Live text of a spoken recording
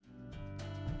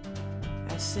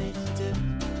say to do.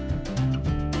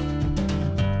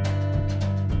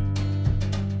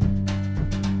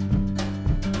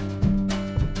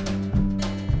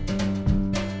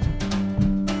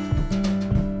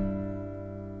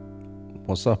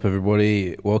 What's up,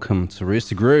 everybody? Welcome to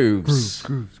Rooster Grooves.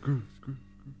 Grooves.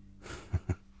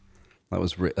 That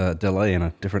was delay in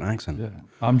a different accent. Yeah.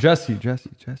 I'm Jesse.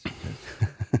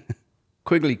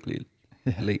 Quigley.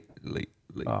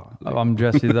 Oh, I'm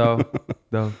Jesse, though.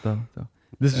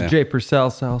 This is Jay Purcell.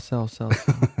 Sell.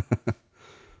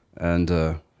 And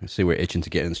you see, we're itching to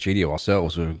get in the studio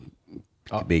ourselves. We're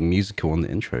being musical on the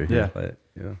intro. Yeah. Yeah.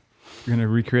 We're going to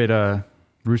recreate a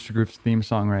Rooster Grooves theme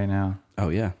song right now. Oh,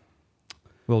 yeah.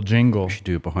 Little jingle. We should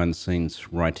do a behind the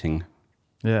scenes writing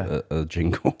a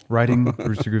jingle. Writing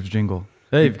Rooster Grooves jingle.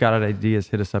 Hey, if you've got ideas,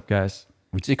 hit us up, guys.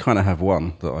 We do kind of have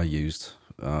one that I used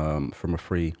from a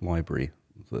free library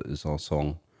that is our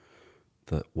song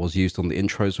that was used on the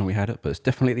intros when we had it, but it's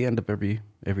definitely at the end of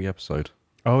every episode.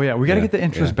 Oh, yeah. We got to get the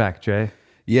intros back, Jay.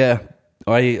 Yeah.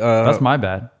 That's my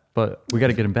bad, but we got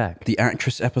to get them back. The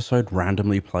actress episode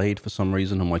randomly played for some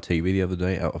reason on my TV the other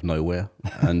day out of nowhere.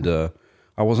 And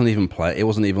I wasn't even it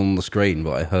wasn't even on the screen,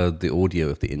 but I heard the audio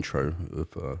of the intro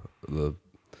of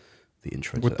the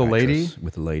intro with to the lady.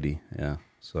 With the lady, yeah.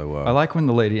 So I like when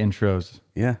the lady intros.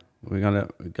 Yeah, we gotta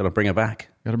bring her back.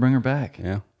 Got to bring her back.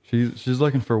 Yeah, she's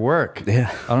looking for work.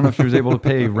 Yeah, I don't know if she was able to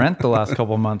pay rent the last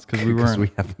couple of months because we weren't.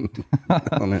 We haven't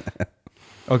on it.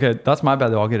 Okay, that's my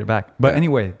bad though. I'll get it back. But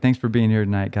anyway, thanks for being here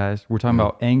tonight, guys. We're talking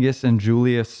about Angus and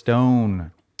Julia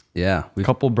Stone. Yeah,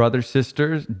 Couple brother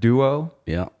sisters duo.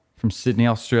 Yeah. From Sydney,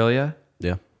 Australia.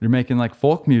 Yeah. You're making like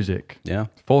folk music. Yeah.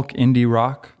 Folk indie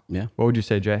rock. Yeah. What would you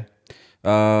say, Jay?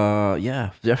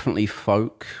 Yeah, definitely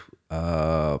folk,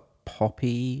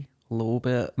 poppy a little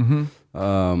bit.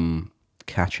 Mm-hmm.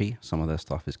 Catchy. Some of their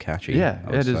stuff is catchy. Yeah,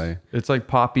 it is. It's like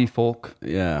poppy folk.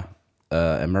 Yeah.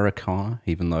 Americana,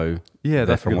 even though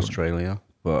they're from Australia.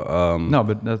 But no,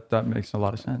 but that makes a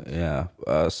lot of sense. Yeah.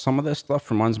 Some of their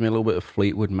stuff reminds me a little bit of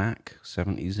Fleetwood Mac,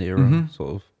 70s era,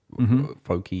 sort of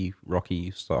folky,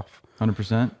 rocky stuff.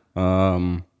 100%.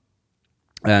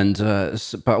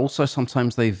 But also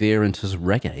sometimes they veer into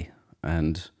reggae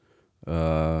and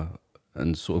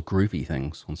sort of groovy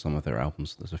things on some of their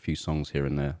albums. There's a few songs here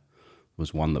and there. There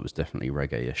was one that was definitely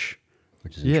reggae-ish,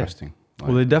 which is interesting.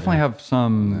 Well, they definitely have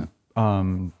some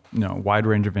wide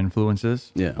range of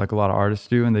influences, like a lot of artists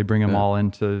do, and they bring them all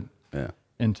into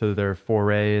their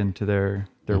foray, into their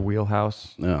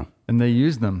wheelhouse, and they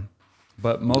use them,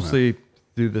 but mostly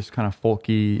through this kind of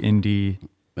folky indie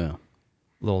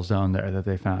little zone there that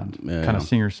they found, kind of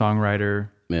singer songwriter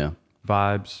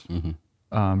vibes,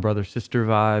 brother sister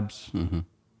vibes.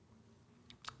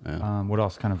 What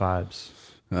else kind of vibes?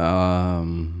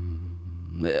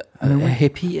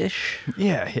 Hippie-ish.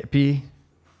 Yeah, hippie.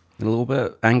 A little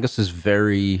bit. Angus is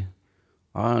very...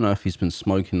 I don't know if he's been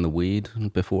smoking the weed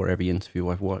before every interview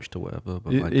I've watched or whatever.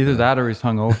 But either that or he's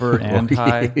hungover and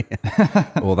high.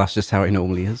 Well, that's just how he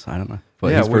normally is. I don't know.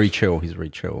 But he's very chill. He's very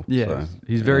chill. Yeah, so,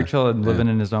 he's very chill and living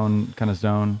in his own kind of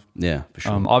zone. Yeah, for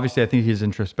sure. Obviously, I think he's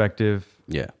introspective.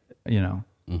 Yeah.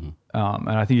 And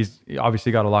I think he's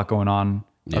obviously got a lot going on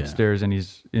upstairs, and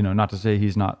he's, not to say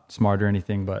he's not smart or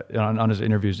anything, but on his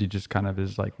interviews, he just kind of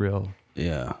is like real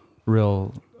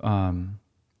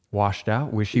washed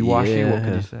out, wishy-washy. Yeah, what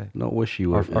could you say? Not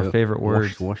wishy-washy. Our favorite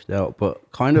words. Washed out, but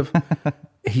kind of,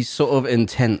 he's sort of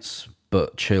intense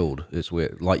but chilled. It's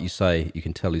weird. Like you say, you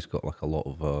can tell he's got like a lot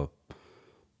of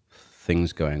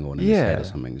things going on in his head or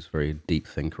something. He's a very deep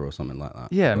thinker or something like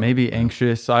that. Yeah, but, maybe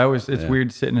anxious. It's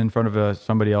weird sitting in front of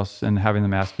somebody else and having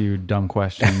them ask you dumb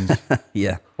questions.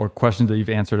 Or questions that you've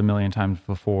answered a million times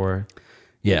before.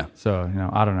 Yeah. So,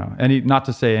 I don't know. And not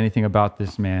to say anything about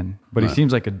this man, but he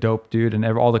seems like a dope dude. And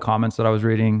all the comments that I was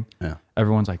reading,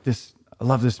 everyone's like, I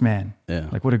love this man. Yeah.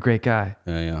 Like, what a great guy.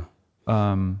 Yeah.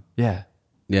 Yeah.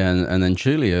 Yeah. And then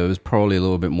Julia was probably a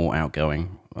little bit more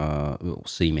outgoing,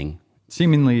 seemingly. A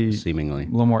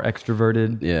little more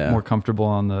extroverted, more comfortable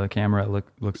on the camera, it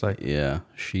looks like. Yeah.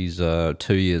 She's 2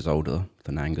 years older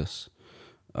than Angus.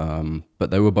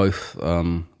 But they were both,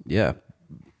 grew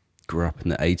up in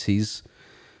the 80s.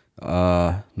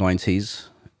 90s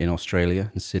in Australia,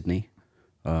 in Sydney.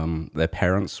 Their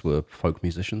parents were folk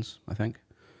musicians, I think.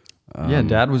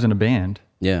 Dad was in a band.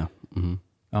 Yeah.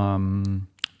 Mm-hmm.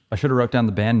 I should have wrote down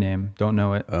the band name. Don't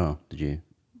know it. Oh, did you?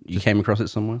 You came across it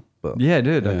somewhere? But, yeah, I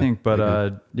did, I think. But I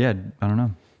don't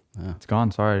know. Yeah. It's gone.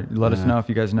 Sorry. Let us know if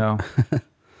you guys know.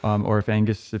 Or if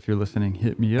Angus, if you're listening,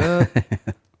 hit me up.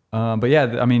 But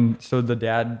yeah, I mean, so the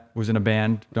dad was in a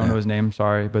band, don't know his name,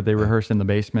 sorry, but they rehearsed in the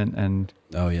basement, and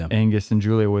Angus and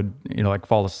Julia would, like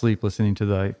fall asleep listening to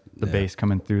the the bass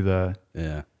coming through the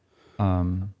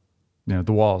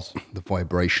the walls, the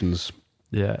vibrations.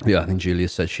 Yeah. I think Julia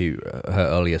said her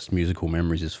earliest musical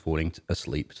memories is falling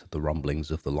asleep to the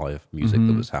rumblings of the live music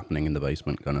that was happening in the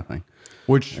basement, kind of thing.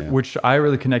 Which I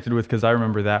really connected with, because I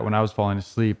remember that when I was falling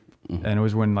asleep, and it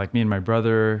was when like me and my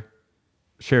brother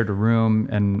shared a room,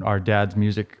 and our dad's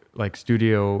music like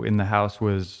studio in the house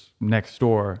was next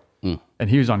door, and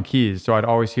he was on keys, so I'd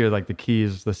always hear like the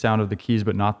keys, the sound of the keys,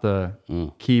 but not the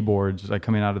keyboards like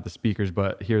coming out of the speakers,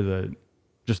 but hear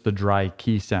just the dry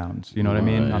key sounds. You know what I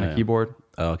mean? On a keyboard.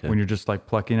 Oh, okay. When you're just like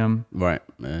plucking them, right?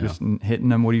 Just hitting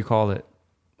them. What do you call it?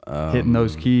 Hitting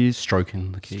those keys,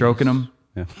 stroking the keys, stroking them.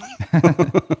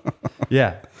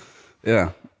 Yeah. Yeah.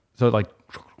 So like.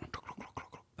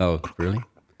 Oh, really?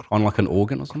 On like an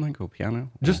organ or something, or piano?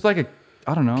 Just like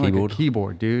I don't know, keyboard? Like a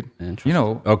keyboard, dude. You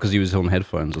know. Oh, because he was on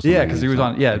headphones or something. Yeah, because he was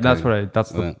on. Yeah, okay.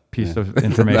 That's the piece of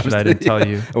information I didn't tell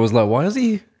you. I was like, why is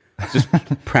he just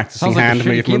practicing hand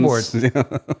movements?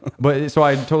 But so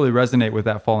I totally resonate with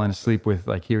that falling asleep with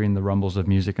like hearing the rumbles of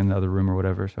music in the other room or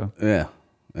whatever. So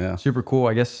yeah, super cool.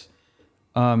 I guess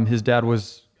his dad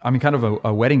was, kind of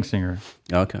a wedding singer.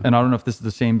 Okay. And I don't know if this is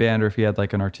the same band or if he had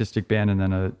like an artistic band and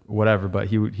then a whatever, but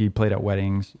he played at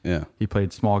weddings. Yeah. He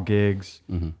played small gigs.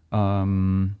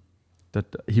 That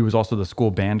he was also the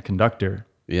school band conductor.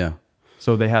 Yeah.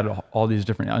 So they had all these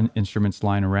different instruments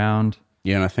lying around.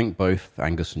 Yeah, and I think both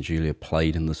Angus and Julia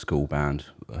played in the school band.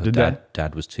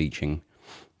 Dad was teaching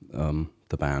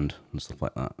the band and stuff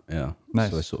like that. Yeah. Nice.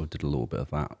 So they sort of did a little bit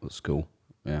of that at school.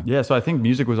 Yeah. Yeah, so I think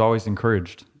music was always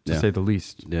encouraged, to say the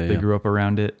least. Yeah, they grew up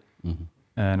around it.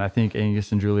 And I think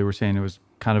Angus and Julia were saying it was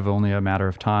kind of only a matter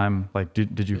of time. Like,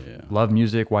 did you love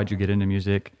music? Why'd you get into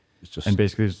music? It's just and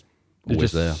basically,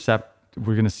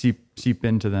 we're going to seep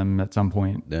into them at some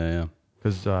point. Yeah.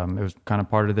 Because it was kind of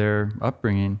part of their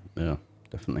upbringing. Yeah,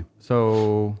 definitely.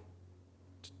 So,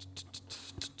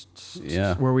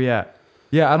 yeah. Where are we at?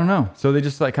 Yeah, I don't know. So they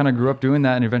just like kind of grew up doing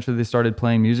that, and eventually they started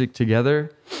playing music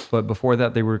together. But before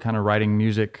that, they were kind of writing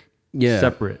music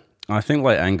separate. I think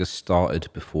like Angus started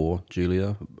before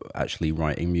Julia actually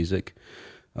writing music.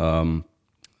 There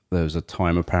was a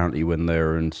time apparently when they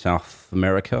were in South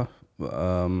America. They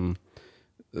were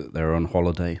on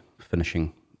holiday,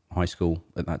 finishing high school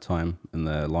at that time in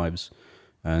their lives,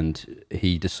 and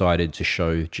he decided to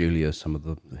show Julia some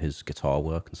of his guitar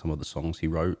work and some of the songs he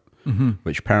wrote,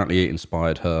 which apparently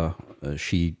inspired her.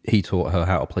 He taught her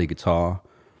how to play guitar,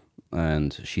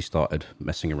 and she started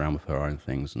messing around with her own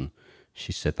things, and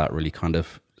she said that really kind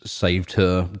of saved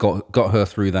her, got her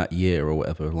through that year or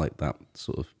whatever, like that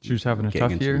sort of. She was having a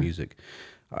tough year. Music.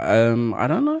 I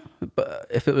don't know, but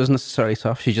if it was necessarily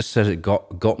tough, she just said it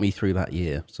got me through that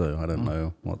year. So I don't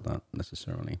know what that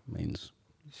necessarily means.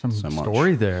 Some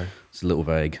story there. It's a little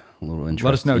vague, a little interesting.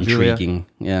 Let us know, intriguing.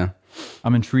 Julia. Yeah,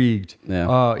 I'm intrigued.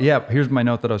 Yeah. Here's my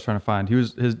note that I was trying to find.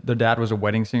 Their dad was a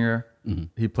wedding singer.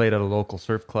 He played at a local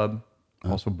surf club,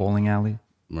 also bowling alley.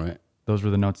 Right. Those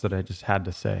were the notes that I just had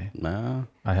to say. Nah.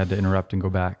 I had to interrupt and go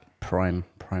back. Prime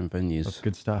venues. That's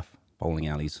good stuff. Bowling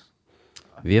alleys.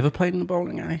 Have you ever played in a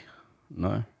bowling alley?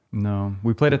 No.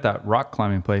 We played at that rock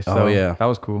climbing place. Oh, yeah. That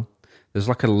was cool. There's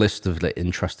like a list of like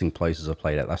interesting places I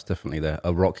played at. That's definitely there.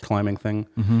 A rock climbing thing.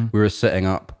 We were setting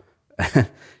up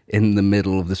in the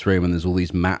middle of this room, and there's all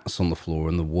these mats on the floor,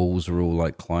 and the walls are all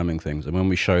like climbing things. And when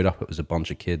we showed up, it was a bunch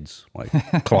of kids like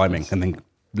climbing and then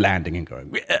landing and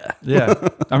going, yeah. Yeah.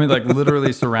 I mean, like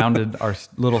literally surrounded our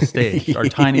little stage, our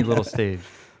tiny little stage.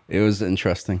 It was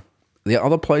interesting. The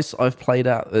other place I've played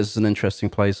at, there's an interesting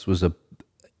place, was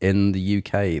in the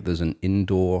UK. There's an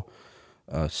indoor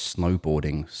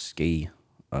snowboarding ski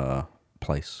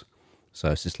place.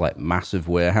 So it's this like massive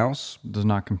warehouse. Does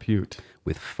not compute.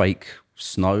 With fake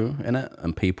snow in it,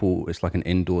 and it's like an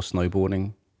indoor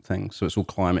snowboarding thing. So it's all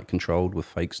climate controlled with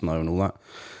fake snow and all that.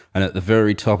 And at the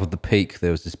very top of the peak,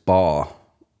 there was this bar,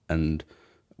 and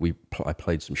I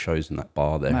played some shows in that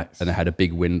bar there. Nice. And it had a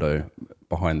big window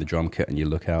behind the drum kit, and you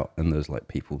look out and there's like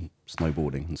people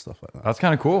snowboarding and stuff like that. That's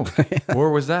kind of cool. Where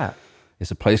was that?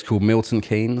 It's a place called Milton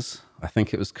Keynes. I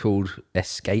think it was called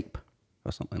Escape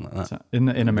or something like that. In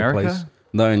America?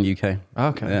 No, in UK.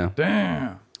 Okay. Yeah.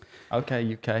 Damn.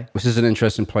 Okay, UK. Which is an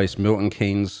interesting place. Milton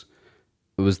Keynes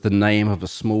was the name of a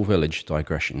small village.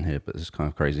 Digression here, but this is kind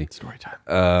of crazy. Story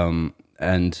time.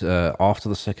 And after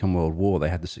the Second World War, they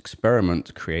had this experiment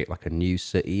to create like a new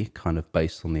city, kind of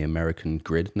based on the American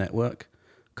grid network,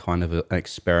 kind of an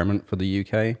experiment for the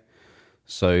UK.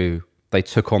 So they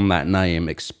took on that name,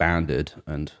 expanded,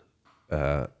 and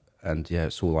yeah,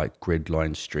 it's all like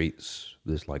grid-lined streets.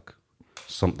 There's like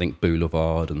something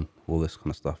boulevard and all this kind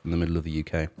of stuff in the middle of the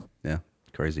UK. Yeah,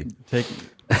 crazy.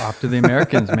 Off to the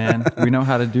Americans, man. We know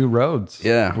how to do roads.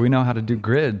 Yeah. We know how to do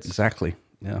grids. Exactly.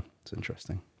 Yeah. It's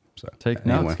interesting. So take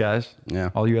notes, guys. Yeah.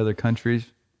 All you other countries.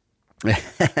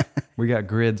 We got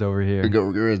grids over here. We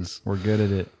got grids. We're good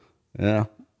at it. Yeah.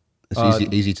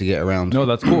 It's easy to get around. No,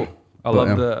 that's cool. I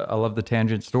love the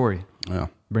tangent story. Yeah.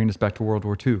 Bringing us back to World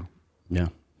War II. Yeah.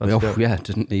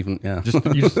 Didn't even. Yeah.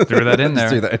 You just threw that in there.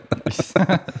 Just threw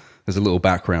that in. There's a little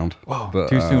background. Whoa. But,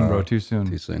 too soon, bro. Too soon.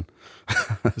 Too soon.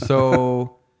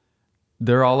 So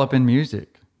they're all up in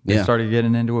music. They started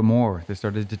getting into it more. They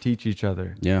started to teach each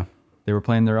other. Yeah. They were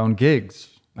playing their own gigs.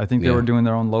 I think they were doing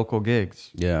their own local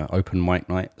gigs. Yeah. Open mic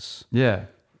nights. Yeah.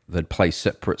 They'd play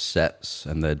separate sets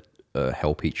and they'd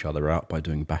help each other out by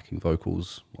doing backing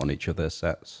vocals on each of their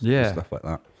sets. Yeah. And stuff like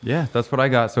that. Yeah. That's what I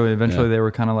got. So eventually they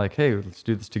were kind of like, hey, let's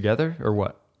do this together or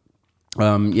what?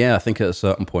 I think at a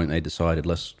certain point they decided,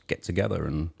 let's get together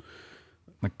and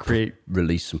like create,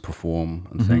 release and perform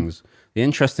and things. The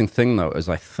interesting thing though is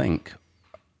I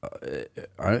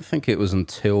don't think it was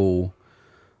until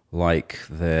like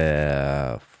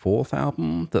their fourth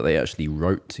album that they actually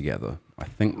wrote together. I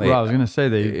think they. Well, I was gonna say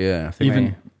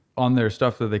they on their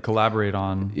stuff that they collaborate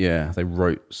on. Yeah, they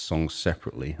wrote songs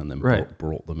separately and then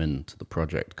brought them into the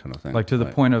project, kind of thing. Like to the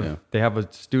point of they have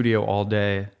a studio all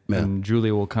day, and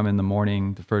Julia will come in the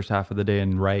morning, the first half of the day,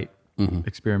 and write,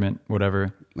 experiment,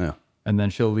 whatever. Yeah. And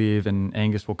then she'll leave, and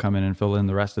Angus will come in and fill in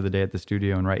the rest of the day at the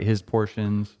studio and write his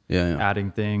portions, adding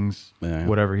things,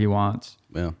 whatever he wants.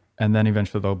 Yeah. And then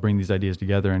eventually they'll bring these ideas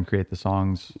together and create the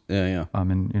songs. Yeah.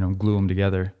 And glue them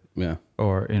together. Yeah.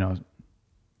 Or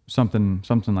something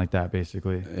like that,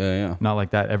 basically. Yeah. Not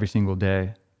like that every single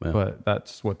day, but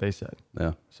that's what they said.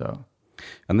 Yeah. So.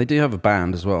 And they do have a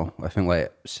band as well. I think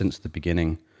like since the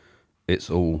beginning, it's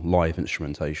all live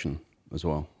instrumentation as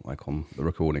well, like on the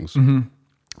recordings. Mm-hmm.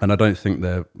 And I don't think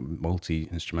they're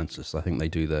multi-instrumentalists. I think they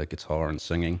do their guitar and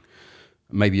singing,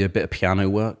 maybe a bit of piano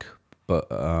work, but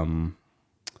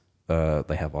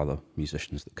they have other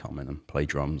musicians that come in and play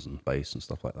drums and bass and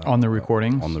stuff like that. On the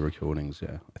recordings? On the recordings,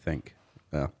 yeah, I think.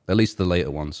 Yeah, at least the later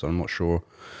ones, so I'm not sure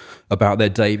about their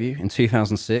debut. In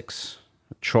 2006,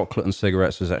 Chocolate and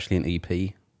Cigarettes was actually an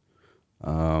EP.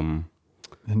 And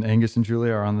Angus and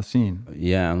Julia are on the scene.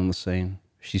 Yeah, on the scene.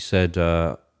 She said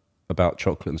about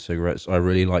Chocolate and Cigarettes, I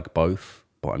really like both,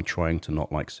 but I'm trying to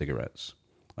not like cigarettes.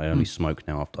 I only smoke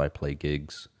now after I play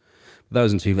gigs. But that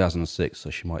was in 2006, so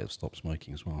she might have stopped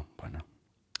smoking as well by now.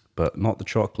 But not the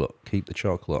chocolate. Keep the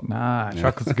chocolate. Nah,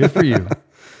 chocolate's good for you.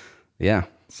 Yeah.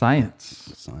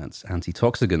 Science.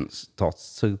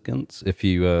 Antitoxicants, if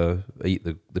you eat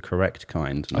the correct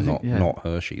kind, not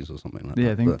Hershey's or something like that.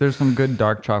 Yeah, I think there's some good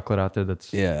dark chocolate out there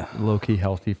that's low-key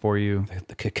healthy for you.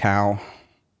 The cacao.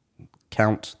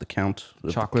 The count.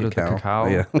 Chocolate of the cacao?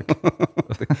 Yeah.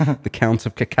 the count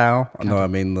of cacao. No, I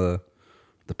mean the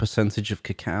percentage of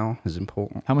cacao is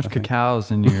important. How much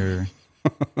cacao's in your...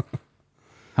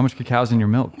 How much cacao's in your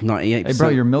milk? 98%. Hey, bro,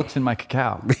 your milk's in my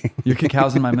cacao. Your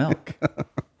cacao's in my milk.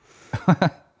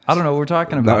 I don't know what we're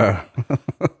talking about. No.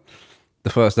 The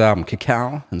first album,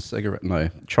 Cacao and Cigarette. No,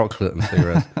 Chocolate and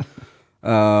Cigarettes.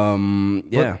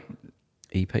 Yeah.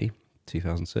 EP,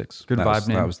 2006. Good vibe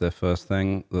name. That was their first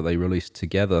thing that they released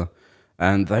together.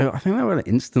 And I think they were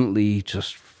instantly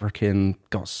just freaking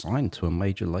got signed to a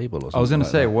major label or something. I was going to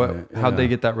say, how'd they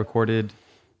get that recorded?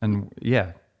 And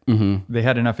they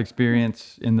had enough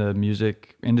experience in the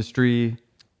music industry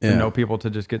to know people to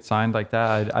just get signed like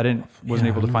that. I wasn't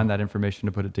able to find that information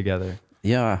to put it together.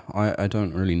 Yeah, I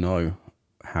don't really know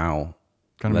how.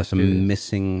 There's some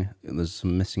missing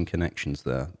connections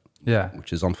there. Yeah,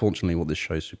 which is unfortunately what this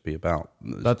show should be about.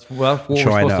 That's what we're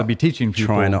supposed to be teaching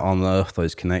people. Trying to unearth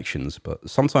those connections, but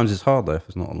sometimes it's hard though if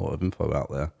there's not a lot of info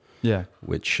out there. Yeah,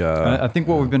 which I think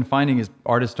what we've been finding is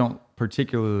artists don't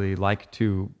particularly like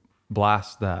to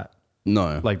blast that.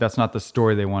 No, like that's not the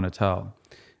story they want to tell.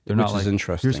 They're which not like,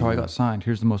 interesting. Here's how I got signed.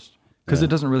 Here's the most, because it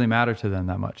doesn't really matter to them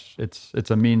that much. It's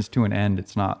a means to an end.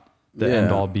 It's not the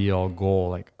end all be all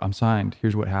goal. Like I'm signed.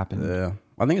 Here's what happened. Yeah,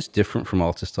 I think it's different from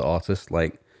artist to artist.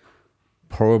 Like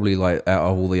probably like out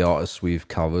of all the artists we've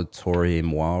covered, Tori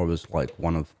Imoa was like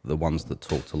one of the ones that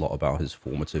talked a lot about his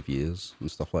formative years and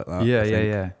stuff like that.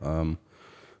 Yeah.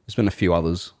 There's been a few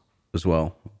others as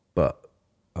well, but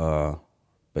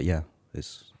yeah,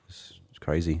 it's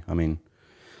crazy. I mean,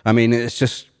 it's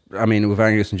just, with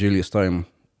Angus and Julia Stone,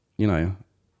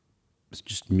 it's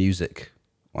just music.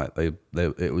 Like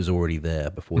it was already there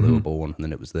before they were born, and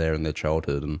then it was there in their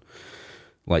childhood. And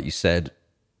like you said,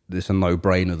 it's a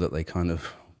no-brainer that they kind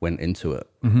of went into it,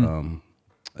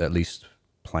 at least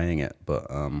playing it. But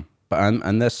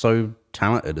they're so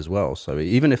talented as well. So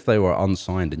even if they were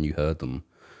unsigned and you heard them,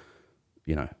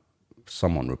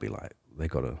 someone would be like, they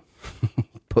got to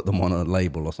put them on a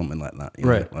label or something like that,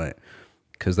 right? Like,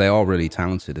 because they are really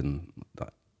talented in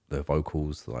like their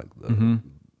vocals, like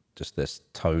just this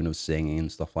tone of singing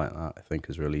and stuff like that. I think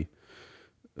is really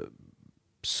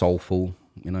soulful,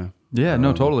 Yeah,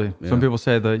 no, totally. Yeah. Some people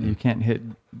say that you can't hit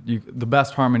the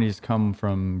best harmonies come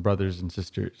from brothers and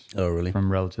sisters. Oh, really?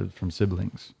 From relatives, from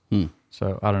siblings.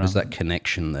 So I don't know. There's that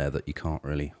connection there that you can't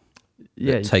really.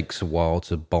 Yeah, it takes a while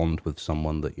to bond with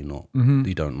someone that you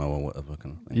don't know or whatever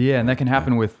kind of thing. Yeah, and that can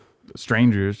happen with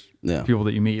strangers, people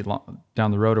that you meet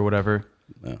down the road or whatever,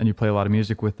 and you play a lot of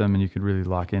music with them, and you could really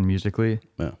lock in musically.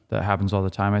 Yeah, that happens all the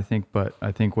time, I think. But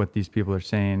I think what these people are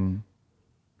saying,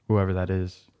 whoever that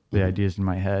is, the ideas in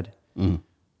my head,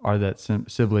 are that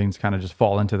siblings kind of just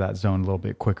fall into that zone a little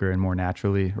bit quicker and more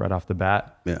naturally right off the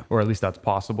bat. Yeah, or at least that's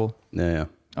possible. Yeah.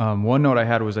 One note I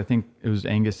had was, I think it was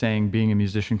Angus saying being a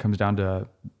musician comes down to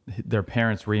their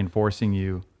parents reinforcing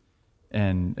you,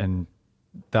 and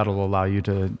that'll allow you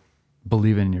to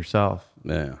believe in yourself.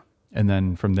 Yeah. And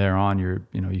then from there on,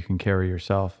 you can carry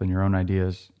yourself and your own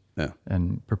ideas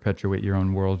and perpetuate your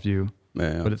own worldview.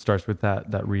 Yeah. But it starts with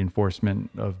that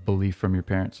reinforcement of belief from your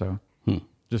parents. So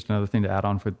just another thing to add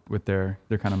on with their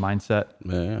kind of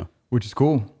mindset, which is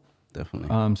cool.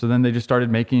 Definitely. So then they just started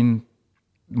making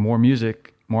more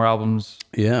music, more albums.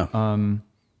 Yeah. And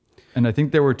I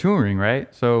think they were touring,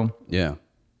 right? So yeah,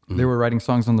 they were writing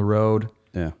songs on the road.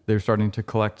 Yeah. They were starting to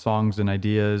collect songs and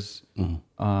ideas.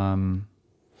 And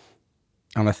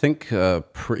I think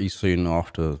pretty soon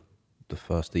after the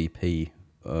first EP,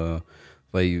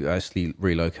 they actually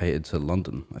relocated to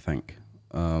London, I think.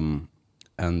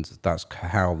 And that's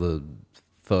how the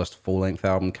first full-length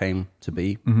album came to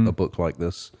be, A Book Like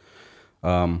This.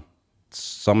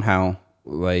 Somehow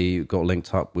they got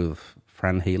linked up with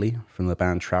Fran Healy from the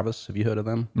band Travis. Have you heard of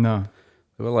them? No.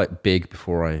 They were like big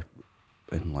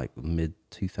in like mid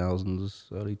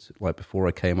 2000s, like before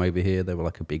I came over here. They were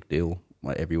like a big deal,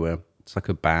 like everywhere. It's like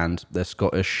a band. They're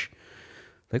Scottish.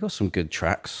 They got some good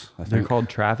tracks. I think they're called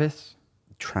Travis.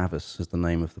 Travis is the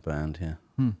name of the band.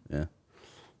 Yeah, yeah.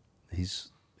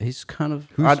 He's kind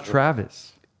of who's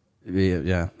Travis?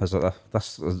 Yeah. That's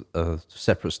a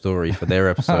separate story for their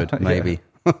episode, maybe.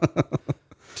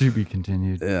 To be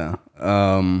continued. Yeah.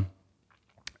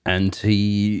 And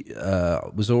he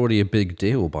was already a big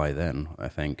deal by then, I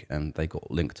think, and they got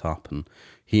linked up, and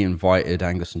he invited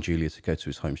Angus and Julia to go to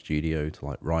his home studio to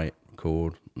like write,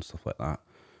 record, and stuff like that,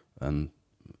 and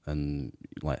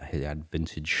like he had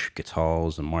vintage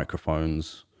guitars and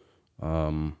microphones,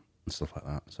 and stuff like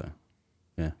that. So,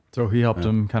 yeah. So he helped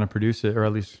him kind of produce it, or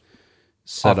at least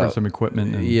offer some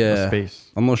equipment and a space.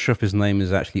 I'm not sure if his name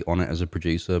is actually on it as a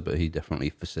producer, but he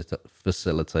definitely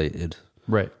facilitated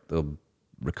the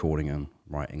recording and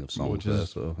writing of songs, which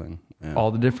is sort of thing. Yeah. All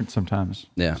the difference sometimes.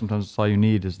 Yeah. Sometimes it's all you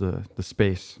need is the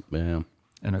space. Yeah.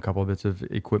 And a couple of bits of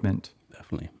equipment.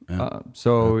 Definitely. Yeah.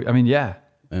 I mean, yeah.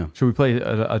 Should we play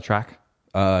a track?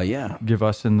 Yeah. Give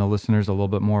us and the listeners a little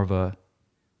bit more of a...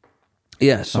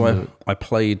 Yeah, so I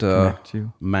played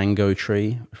Mango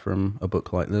Tree from A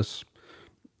Book Like This.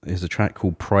 There's a track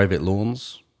called Private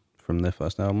Lawns from their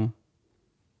first album.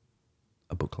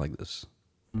 A Book Like This.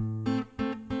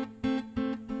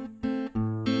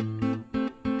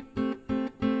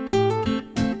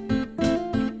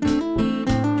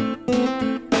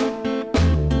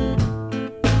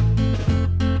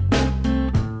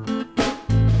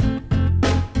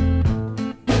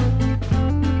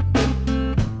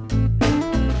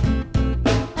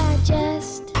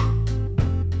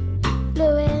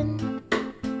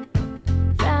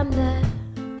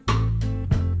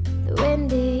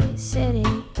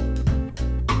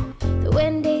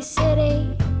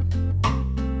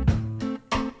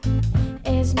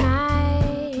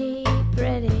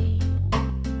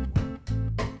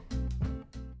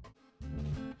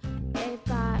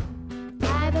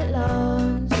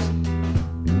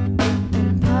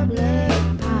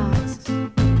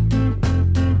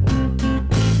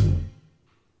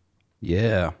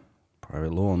 Yeah,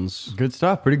 Private Lawns. Good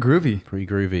stuff. Pretty groovy. Pretty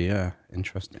groovy, yeah.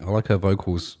 Interesting. I like her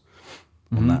vocals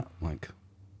on that. Like,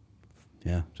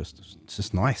 yeah, it's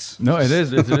just nice. No, it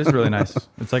is. It is really nice.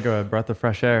 It's like a breath of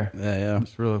fresh air. Yeah, yeah.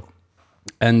 It's really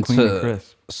and clean and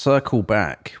crisp. Circle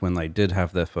back when they did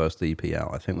have their first EP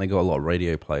out, I think they got a lot of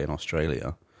radio play in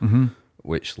Australia,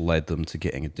 which led them to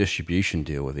getting a distribution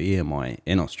deal with EMI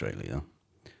in Australia.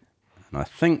 And I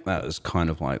think that was kind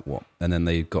of like what... And then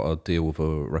they got a deal with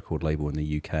a record label in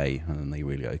the UK, and then they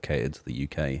relocated to the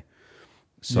UK.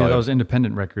 So, yeah, that was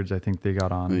Independent Records, I think they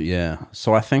got on. Yeah.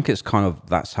 So I think it's kind of...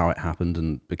 That's how it happened.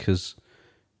 And because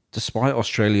despite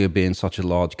Australia being such a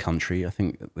large country, I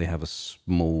think they have a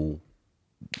small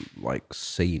like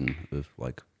scene of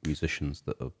like musicians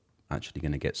that are actually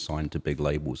going to get signed to big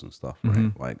labels and stuff,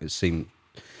 right? Like it seemed,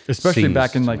 especially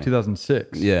back in like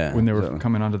 2006, when they were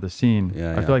coming onto the scene.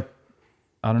 I feel like,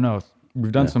 I don't know,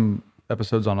 we've done some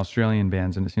episodes on Australian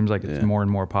bands, and it seems like it's more and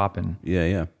more popping.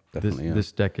 Definitely.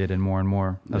 This decade, and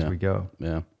more as we go.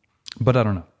 Yeah, but I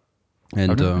don't know.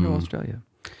 And I've never been to Australia.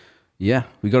 Yeah,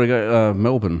 we got to go.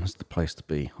 Melbourne is the place to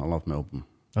be. I love Melbourne.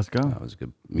 Let's go. That was a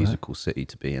good musical city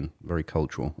to be in. Very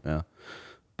cultural. Yeah,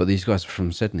 but these guys are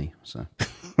from Sydney, so.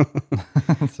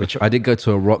 Which I did go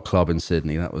to a rock club in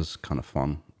Sydney. That was kind of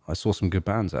fun. I saw some good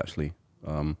bands actually.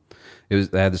 They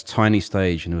had this tiny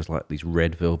stage, and it was like these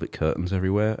red velvet curtains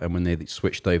everywhere. And when they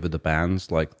switched over the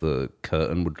bands, like the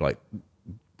curtain would like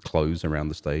close around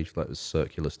the stage, like a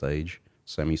circular stage,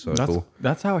 semicircle.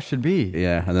 That's how it should be.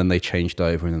 Yeah, and then they changed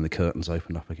over, and then the curtains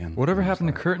opened up again. Whatever happened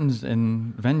to curtains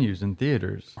in venues and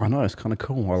theaters? I know, it's kind of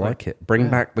cool. I like it. Bring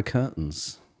back the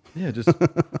curtains. Yeah, just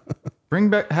bring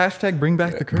back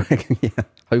the curtain. Yeah.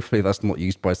 Hopefully that's not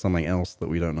used by something else that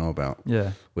we don't know about.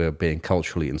 Yeah. We're being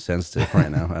culturally insensitive right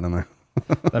now. I don't know.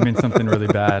 That means something really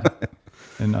bad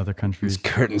in other countries. It's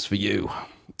curtains for you.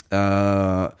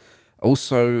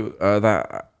 Also,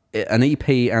 that an EP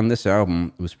and this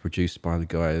album was produced by the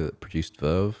guy that produced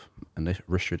Verve and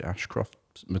Richard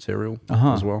Ashcroft's material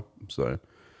as well. So,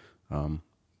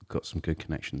 got some good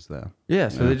connections there. Yeah,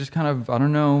 so they just kind of, I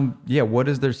don't know, what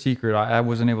is their secret? I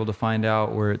wasn't able to find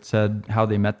out where it said how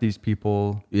they met these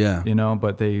people. Yeah. You know,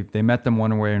 but they met them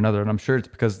one way or another, and I'm sure it's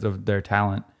because of their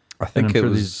talent. I think it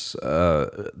was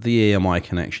the EMI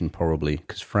connection probably,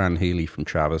 because Fran Healy from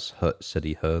Travis said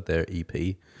he heard their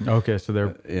EP. Okay, so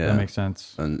that makes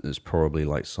sense. And it's probably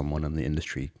like someone in the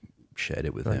industry shared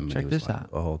it with him. Check this out.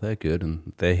 Oh, they're good,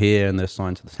 and they're here, and they're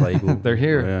signed to this label. They're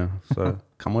here. Yeah, so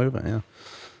come over, yeah.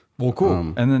 Well,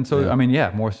 cool. And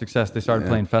then, more success. They started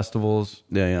playing festivals.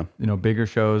 Yeah. You know, bigger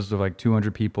shows of like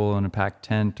 200 people in a packed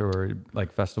tent, or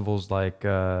like festivals like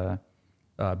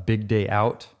Big Day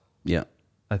Out. Yeah.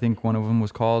 I think one of them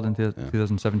was called in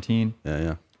 2017.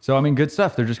 Yeah. So, I mean, good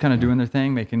stuff. They're just kind of doing their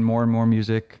thing, making more and more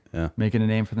music, Yeah. making a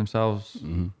name for themselves,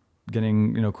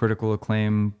 getting, critical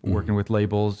acclaim, working with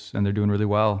labels, and they're doing really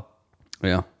well.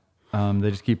 Yeah.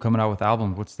 They just keep coming out with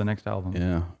albums. What's the next album?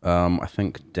 Yeah. I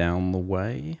think Down the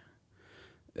Way.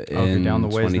 Down the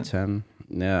Way. 2010.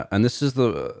 Yeah. And this is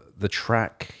the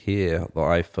track here that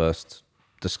I first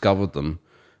discovered them,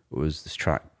 was this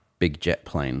track, Big Jet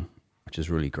Plane, which is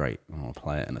really great. I'll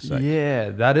play it in a sec.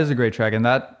 Yeah, that is a great track. And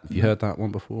that... Have you heard that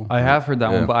one before? I have heard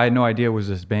that one, but I had no idea it was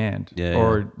this band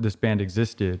this band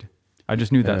existed. I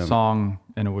just knew that song,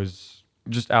 and it was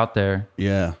just out there.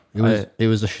 Yeah. It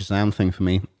was a Shazam thing for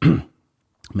me.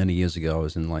 Many years ago, I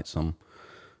was in like some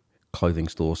clothing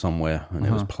store somewhere, and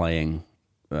it was playing,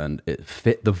 and it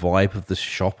fit the vibe of the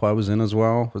shop I was in as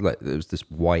well. It was this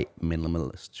white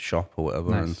minimalist shop or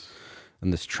whatever. Nice.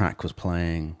 And this track was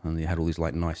playing, and they had all these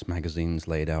like nice magazines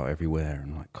laid out everywhere,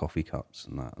 and like coffee cups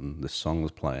and that. And this song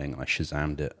was playing, and I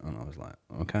Shazammed it, and I was like,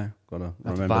 okay, gotta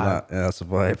remember that. Yeah, that's a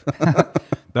vibe.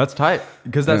 That's tight,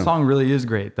 because that song really is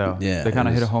great, though. Yeah, they kind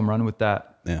of hit a home run with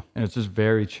that. Yeah, and it's just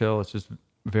very chill. It's just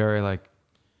very like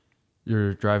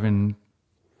you're driving,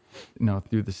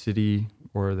 through the city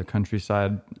or the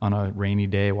countryside on a rainy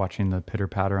day, watching the pitter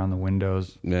patter on the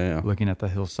windows. Yeah. Looking at the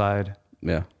hillside.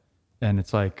 Yeah, and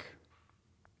it's like.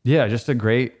 Yeah, just a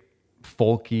great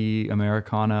folky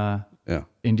Americana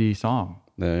indie song.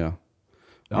 Yeah.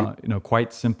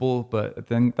 Quite simple, but I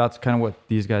think that's kind of what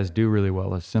these guys do really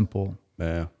well, is simple.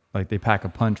 Yeah. Like they pack a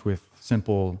punch with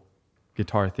simple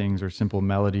guitar things or simple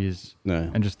melodies,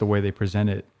 and just the way they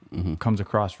present it comes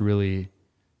across really,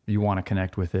 you want to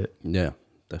connect with it. Yeah,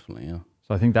 definitely, yeah.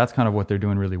 So I think that's kind of what they're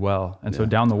doing really well. And so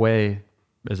Down the Way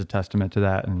is a testament to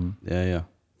that. And yeah.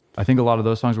 I think a lot of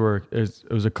those songs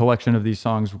it was a collection of these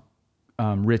songs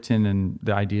written, and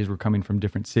the ideas were coming from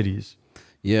different cities.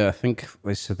 Yeah, I think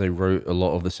they said they wrote a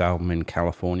lot of this album in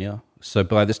California. So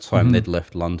by this time, they'd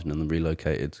left London and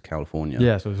relocated to California.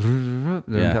 Yeah, so they're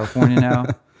in California now.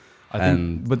 I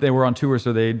think, but they were on tour,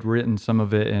 so they'd written some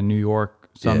of it in New York,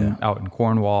 some out in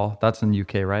Cornwall. That's in the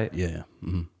UK, right? Yeah.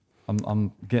 Mm-hmm.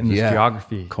 I'm getting this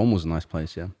geography. Cornwall's a nice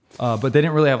place, yeah. But they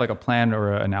didn't really have like a plan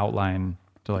or an outline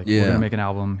to we're going to make an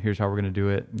album. Here's how we're going to do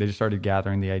it. They just started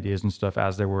gathering the ideas and stuff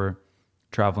as they were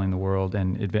traveling the world,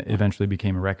 and it eventually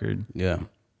became a record. Yeah.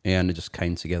 And it just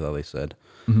came together, they said.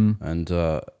 Mm-hmm.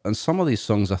 And some of these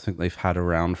songs I think they've had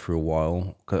around for a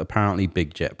while. Apparently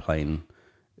Big Jet Plane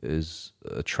is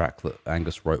a track that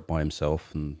Angus wrote by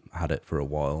himself and had it for a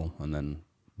while, and then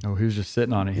he was just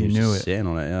sitting on it. He knew it. Sitting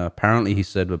on it. Yeah. Apparently he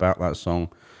said about that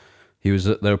song, they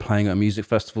were playing at a music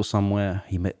festival somewhere.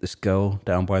 He met this girl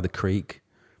down by the creek,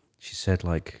 she said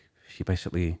like she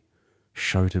basically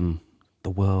showed him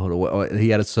the world, or he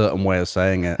had a certain way of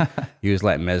saying it. He was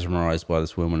like mesmerized by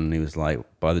this woman, and he was like,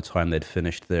 by the time they'd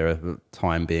finished their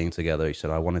time being together, he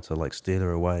said, I wanted to like steal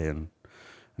her away, and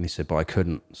he said, but I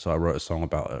couldn't, so I wrote a song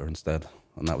about her instead,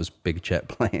 and that was Big Jet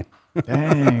playing.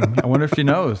 Dang, I wonder if she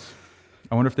knows.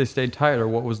 I wonder if they stayed tight, or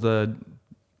what was the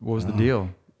deal?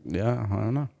 Yeah, I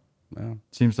don't know. Yeah.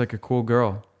 Seems like a cool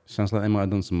girl. Sounds like they might have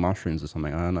done some mushrooms or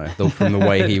something. I don't know. Though from the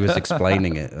way he was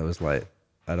explaining it, I was like,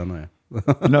 I don't know.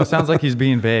 No, it sounds like he's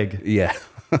being vague. Yeah.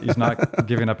 He's not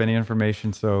giving up any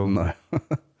information, so... No.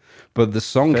 But the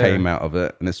song came out of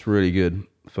it, and it's really good.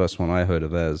 First one I heard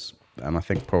of theirs, and I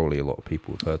think probably a lot of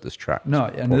people have heard this track. No,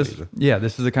 and this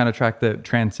is the kind of track that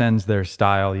transcends their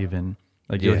style even.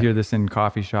 Like, you'll hear this in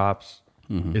coffee shops.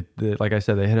 Mm-hmm. Like I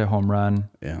said, they hit a home run.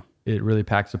 Yeah. It really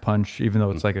packs a punch, even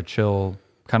though it's like a chill,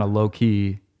 kind of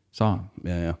low-key song.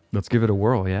 Yeah. Let's give it a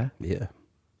whirl, yeah? Yeah.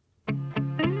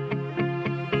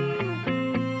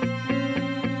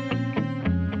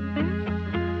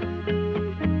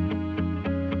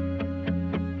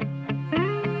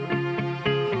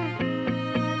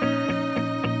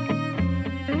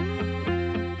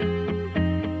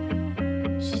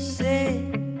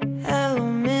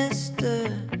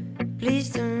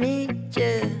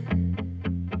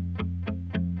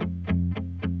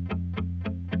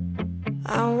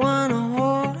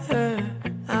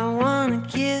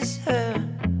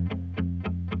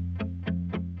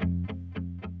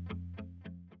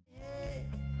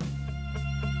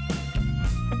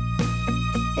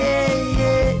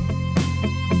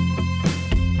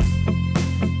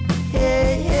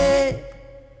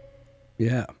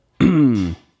 Yeah.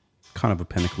 Kind of a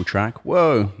pinnacle track.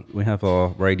 Whoa, we have our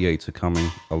radiator coming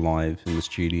alive in the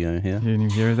studio here. Can you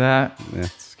hear that? Yeah.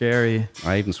 It's scary.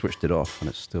 I even switched it off and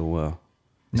it's still...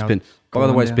 It's been, by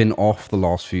the way, it's been off the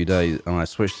last few days, and I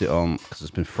switched it on because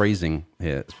it's been freezing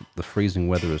here. The freezing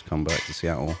weather has come back to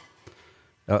Seattle.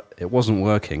 It wasn't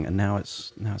working, and now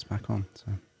it's back on.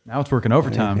 So now it's working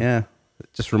overtime. Yeah.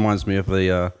 It just reminds me of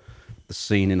the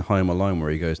scene in Home Alone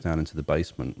where he goes down into the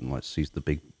basement and like sees the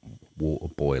big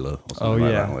water boiler or something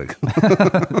like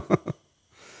that.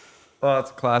 Oh,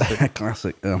 that's a classic.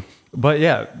 Classic, yeah. But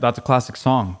yeah, that's a classic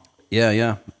song. Yeah.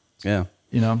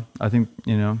 You know, I think,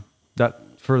 that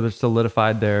further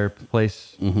solidified their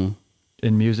place in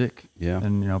music. Yeah.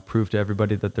 And, prove to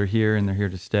everybody that they're here and they're here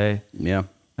to stay. Yeah.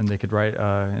 And they could write,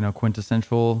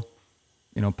 quintessential,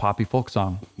 poppy folk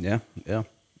song. Yeah.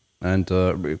 And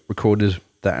recorded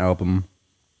that album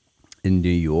in New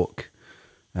York.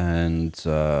 And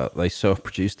they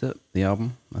self-produced it, the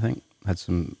album, I think. Had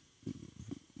some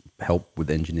help with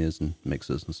engineers and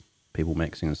mixers and people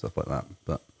mixing and stuff like that.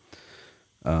 But,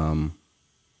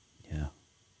 yeah.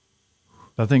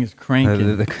 That thing is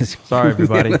cranking. Sorry,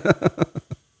 everybody.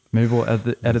 Maybe we'll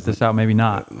edit this out, maybe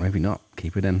not. Maybe not.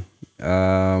 Keep it in.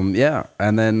 Yeah,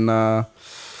 and then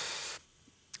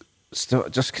still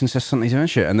just consistently doing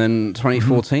shit. And then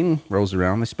 2014 rolls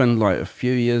around. They spend like a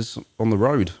few years on the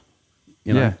road.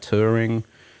 Touring,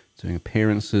 doing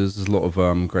appearances. There's a lot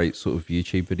of great sort of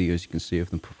YouTube videos you can see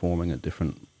of them performing at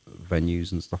different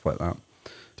venues and stuff like that.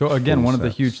 So again, one of the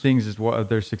huge things is what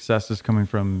their success is coming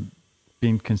from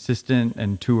being consistent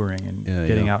and touring and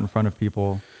getting out in front of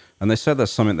people. And they said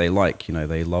that's something they like.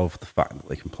 They love the fact that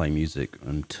they can play music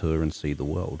and tour and see the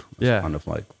world. It's kind of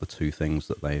like the two things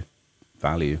that they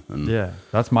value. And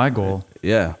that's my goal.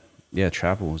 Yeah,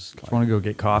 travels. I want to go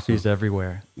get coffees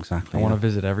everywhere. Exactly. I want to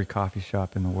visit every coffee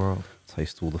shop in the world.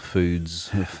 Taste all the foods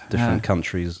of different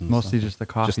countries. And mostly just the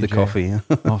coffee. Just the coffee.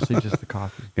 Mostly just the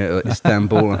coffee. Go to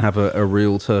Istanbul and have a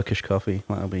real Turkish coffee.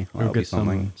 That'll be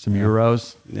something. Some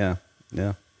euros. Yeah.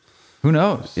 Who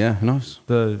knows? Yeah, who knows?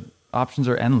 The options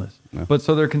are endless. Yeah. But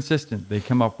so they're consistent. They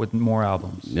come up with more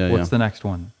albums. What's the next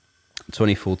one?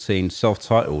 2014,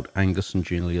 self-titled, Angus and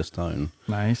Julia Stone.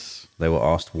 Nice. They were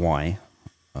asked why.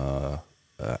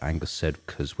 Angus said,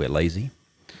 because we're lazy.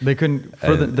 They couldn't,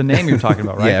 for the name you're talking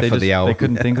about, right? Yeah, for the album. They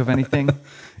couldn't think of anything?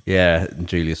 Yeah,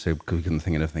 Julia said we couldn't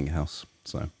think of anything else.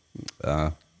 So,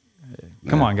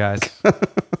 come on, guys.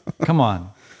 Come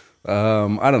on.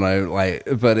 I don't know,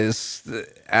 but it's...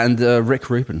 And Rick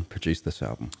Rubin produced this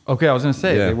album. Okay, I was going to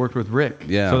say, they worked with Rick.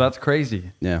 Yeah. So that's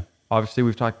crazy. Yeah. Obviously,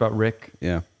 we've talked about Rick.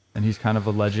 Yeah. And he's kind of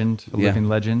a legend, living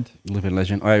legend. Living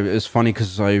legend. It's funny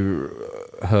because I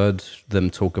heard them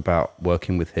talk about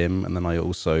working with him, and then I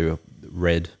also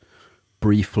read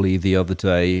briefly the other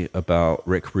day about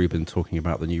Rick Rubin talking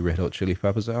about the new Red Hot Chili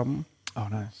Peppers album. Oh,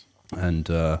 nice. And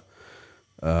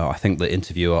I think the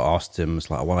interviewer asked him, was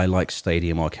like, well, I like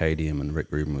Stadium Arcadium, and Rick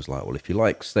Rubin was like, well, if you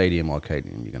like Stadium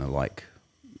Arcadium, you're going to like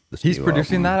this He's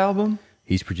producing that album?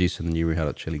 he's producing the new Red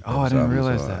Hot Chili Peppers. Oh, I didn't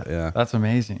realize that. Yeah, that's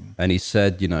amazing. And he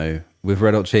said, with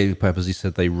Red Hot Chili Peppers, he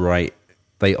said they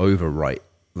overwrite.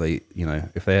 They,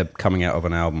 if they're coming out of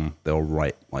an album, they'll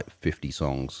write like 50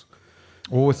 songs.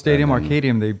 Well, with Stadium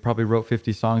Arcadium, they probably wrote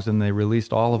 50 songs and they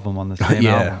released all of them on the same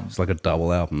album. It's like a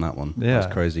double album, that one. Yeah.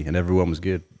 That's crazy. And everyone was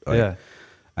good. Yeah.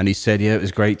 And he said, it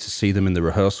was great to see them in the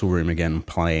rehearsal room again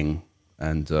playing.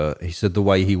 And he said the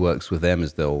way he works with them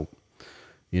is they'll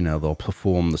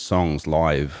perform the songs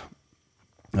live,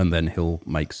 and then he'll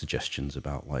make suggestions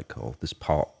about like, oh, this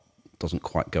part doesn't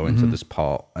quite go into this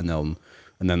part, and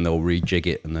then they'll rejig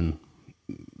it and then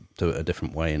do it a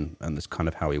different way, and that's kind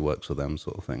of how he works with them,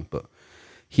 sort of thing. But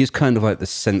he's kind of like the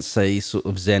sensei sort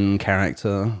of Zen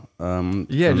character.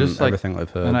 Just like everything I've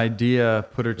heard, an idea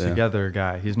putter together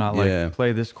guy. He's not like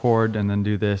play this chord and then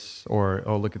do this, or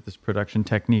oh, look at this production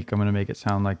technique, I'm going to make it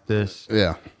sound like this.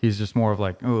 Yeah, he's just more of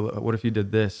like, oh, what if you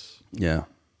did this? Yeah,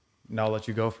 now I'll let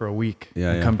you go for a week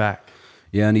and come back.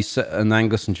 Yeah, and he said, and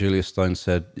Angus and Julia Stone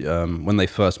said when they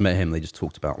first met him, they just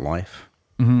talked about life.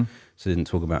 So they didn't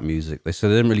talk about music. They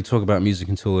said they didn't really talk about music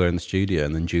until they were in the studio.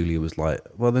 And then Julia was like,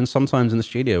 well, then sometimes in the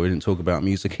studio, we didn't talk about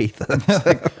music either.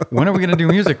 When are we going to do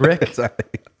music, Rick?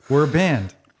 Exactly. We're a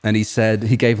band. And he said,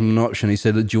 he gave them an option. He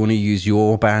said, do you want to use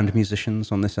your band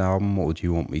musicians on this album? Or do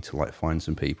you want me to like find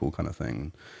some people kind of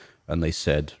thing? And they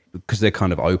said, because they're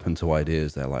kind of open to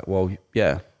ideas, they're like, well,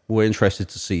 yeah, we're interested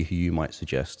to see who you might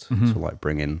suggest to like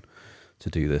bring in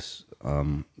to do this,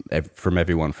 from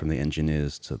everyone from the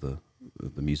engineers to the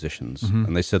musicians.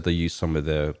 And they said they used some of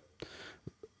their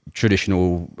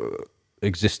traditional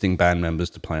existing band members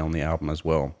to play on the album as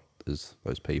well as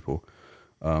those people.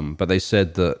 But they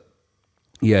said that,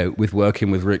 with working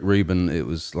with Rick Rubin, it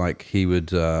was like he would,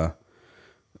 he's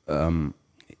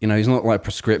not like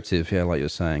prescriptive, like you're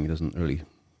saying. He doesn't really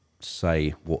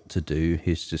say what to do.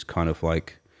 He's just kind of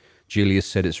like, Julia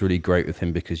said it's really great with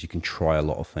him because you can try a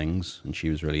lot of things, and she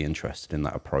was really interested in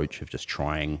that approach of just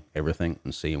trying everything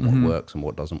and seeing what works and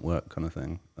what doesn't work, kind of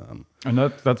thing. And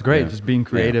that's great, just being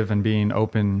creative and being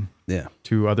open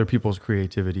to other people's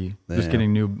creativity, just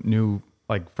getting new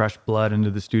like fresh blood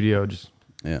into the studio, just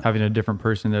having a different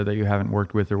person there that you haven't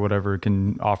worked with or whatever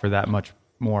can offer that much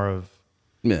more of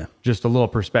just a little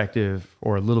perspective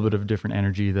or a little bit of different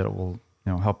energy that will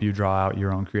help you draw out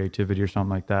your own creativity or something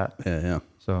like that.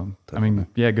 So, definitely.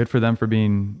 I mean, good for them for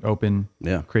being open,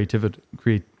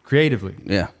 creatively.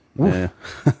 That's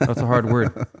a hard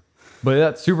word. But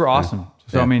that's super awesome.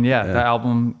 So, I mean, that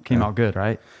album came out good,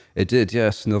 right? It did,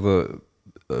 yes. Another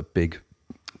big,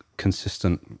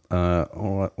 consistent,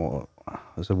 there's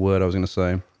a word I was going to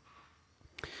say.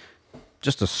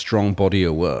 Just a strong body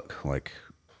of work. Like,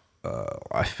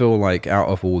 I feel like out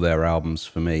of all their albums,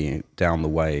 for me, Down the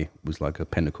Way was like a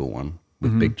pinnacle one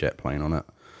with Big Jet playing on it.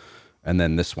 And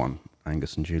then this one,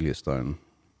 Angus and Julia Stone,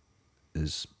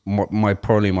 is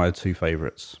probably my two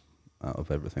favorites out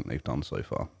of everything they've done so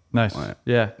far. Nice.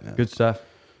 Good stuff.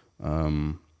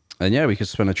 And we could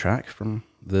spin a track from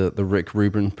the Rick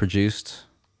Rubin produced.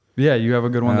 Yeah, you have a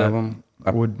good one album.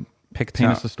 That would paint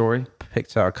us a story.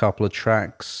 Picked out a couple of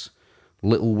tracks.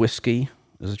 Little Whiskey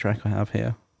is a track I have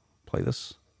here. Play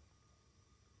this.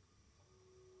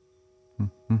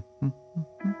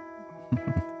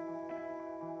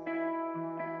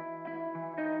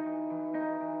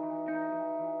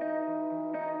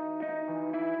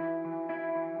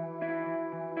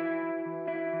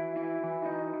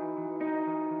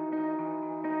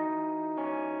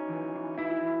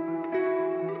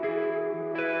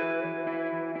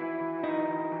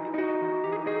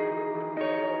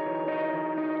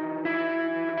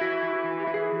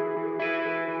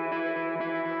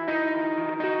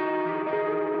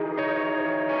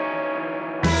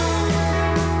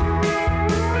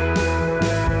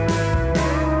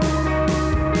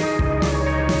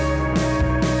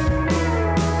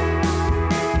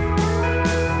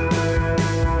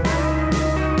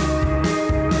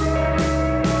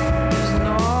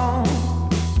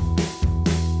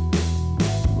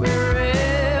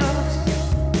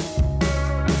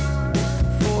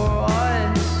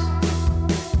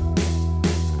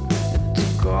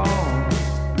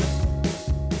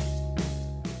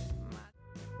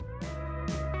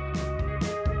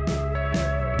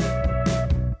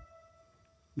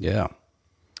 Yeah,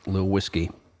 a little whiskey.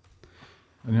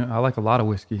 I like a lot of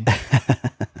whiskey.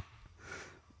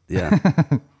 Yeah,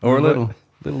 or a little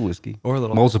whiskey, or a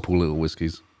little multiple little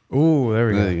whiskeys. Oh, there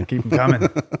we go. Keep them coming.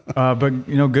 But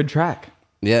good track.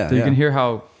 Yeah, so you can hear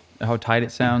how tight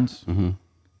it sounds. Mm-hmm.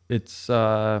 It's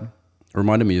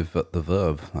reminded me of the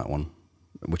Verve, that one.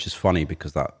 which is funny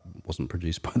because that wasn't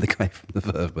produced by the guy from The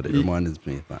Verve, but it reminded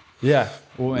me of that. Yeah,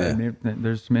 well,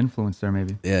 there's some influence there,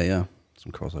 maybe. Yeah,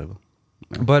 some crossover.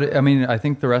 Yeah. But I mean, I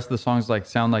think the rest of the songs like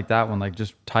sound like that one, like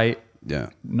just tight. Yeah,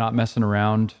 not messing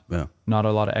around. Yeah, not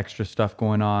a lot of extra stuff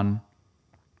going on.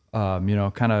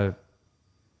 Kind of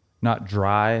not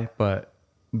dry, but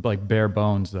like bare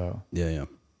bones though. Yeah.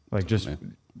 Like just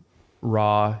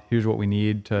raw. Here's what we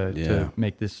need to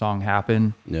make this song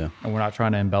happen. Yeah, and we're not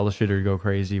trying to embellish it or go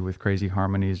crazy with crazy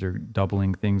harmonies or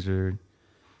doubling things or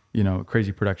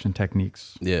crazy production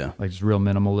techniques. Yeah, like just real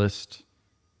minimalist,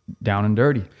 down and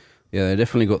dirty. Yeah, they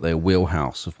definitely got their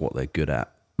wheelhouse of what they're good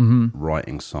at. Mm-hmm.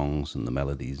 Writing songs and the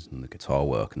melodies and the guitar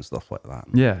work and stuff like that.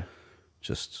 Yeah.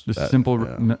 Just simple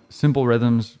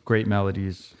rhythms, great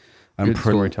melodies, and good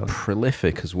storytelling.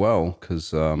 Prolific as well,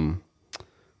 because I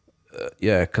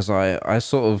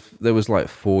sort of, there was like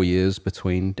 4 years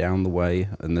between Down the Way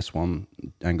and this one,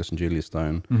 Angus and Julia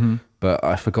Stone. Mm-hmm. But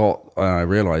I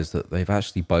realized that they've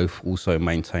actually both also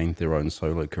maintained their own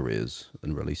solo careers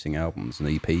and releasing albums and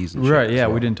EPs and shit. Right, yeah,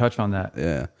 we didn't touch on that.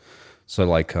 Yeah. So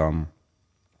like,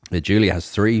 Julia has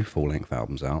 3 full-length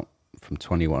albums out from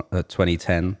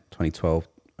 2010, 2012,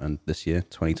 and this year,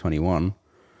 2021.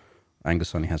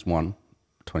 Angus only has 1,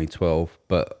 2012,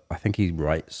 but I think he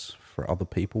writes for other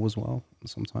people as well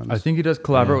sometimes. I think he does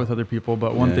collaborate with other people,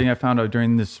 but one thing I found out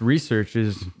during this research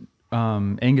is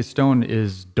Angus Stone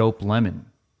is Dope Lemon,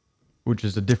 which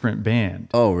is a different band.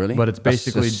 Oh, really? But it's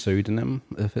basically a pseudonym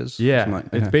of his? Yeah,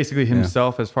 it's basically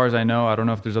himself as far as I know. I don't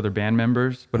know if there's other band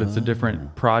members, but it's a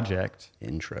different project.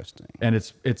 Interesting. And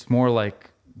it's more like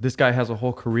this guy has a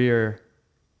whole career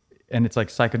and it's like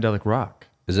psychedelic rock.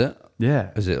 Is it?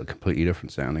 Yeah. Is it completely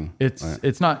different sounding?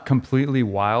 It's not completely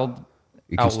wild.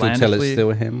 You can still tell it's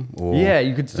still him? Or? Yeah,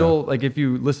 you could still, like, if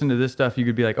you listen to this stuff, you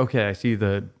could be like, okay, I see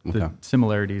the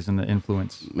similarities and the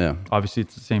influence. Yeah. Obviously,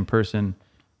 it's the same person,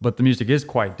 but the music is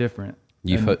quite different.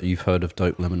 You've heard of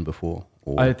Dope Lemon before?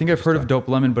 I think I've heard of Dope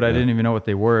Lemon, but I didn't even know what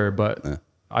they were. But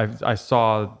I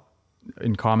saw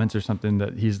in comments or something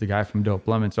that he's the guy from Dope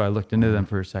Lemon, so I looked into them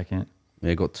for a second.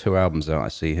 Yeah, got 2 albums out, I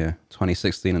see here,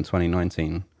 2016 and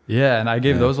 2019. Yeah, and I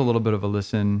gave those a little bit of a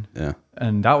listen. Yeah.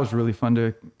 And that was really fun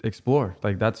to explore.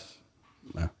 Like, that's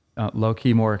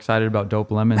low-key more excited about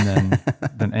Dope Lemon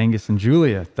than Angus and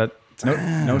Julia. That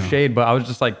no shade, but I was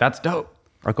just like, that's dope.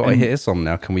 I got to hear some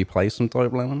now. Can we play some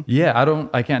Dope Lemon? Yeah,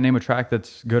 I can't name a track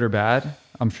that's good or bad.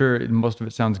 I'm sure most of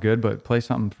it sounds good, but play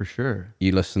something for sure.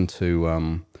 You listen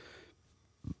to,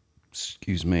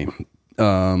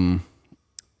 a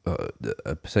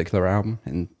particular album?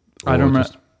 I don't remember.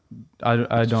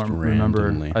 I don't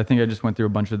remember. I think I just went through a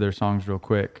bunch of their songs real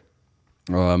quick.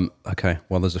 Okay.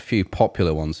 Well, there's a few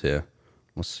popular ones here.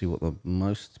 Let's see what the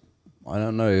most... I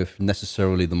don't know if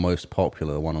necessarily the most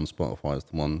popular one on Spotify is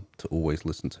the one to always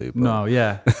listen to. But no,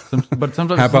 yeah. But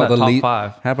sometimes it's not top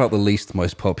 5. How about the least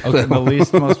most popular? Okay, the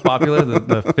least most popular?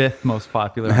 The 5th most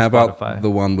popular How on about Spotify.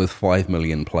 the one with 5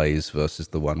 million plays versus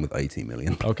the one with 80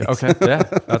 million plays? Okay, yeah.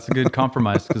 That's a good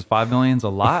compromise because 5 million's a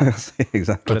lot.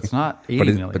 Exactly. But it's not 80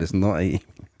 million. But it's not 80.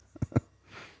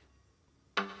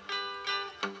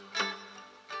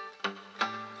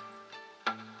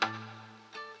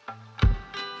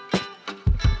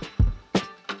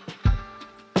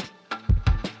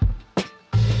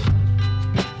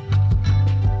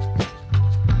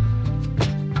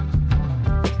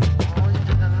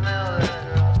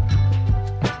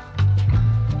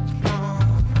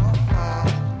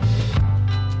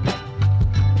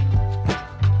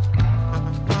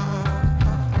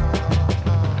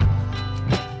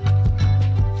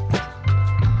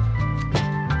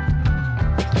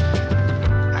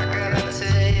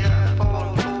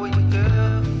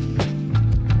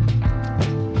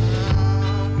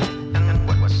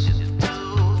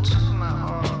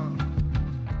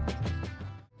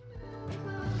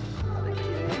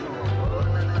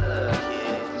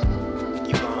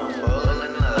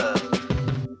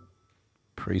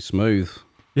 Pretty smooth.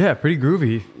 Yeah, pretty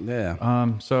groovy. Yeah.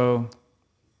 So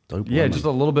Dope Lemon. Just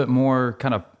a little bit more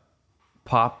kind of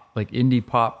pop, like indie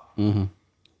pop. Mm-hmm.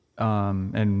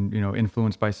 And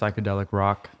influenced by psychedelic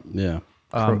rock. Yeah.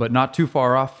 But not too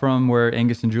far off from where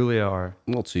Angus and Julia are.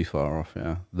 Not too far off,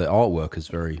 yeah. The artwork is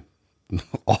very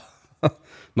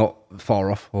not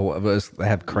far off or whatever. They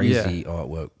have crazy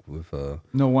artwork with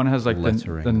no, one has like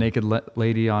the naked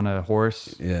lady on a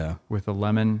horse. Yeah. With a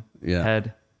lemon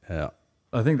head. Yeah.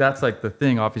 I think that's like the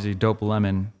thing, obviously, Dope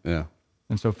Lemon. Yeah.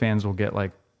 And so fans will get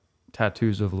like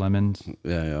tattoos of lemons.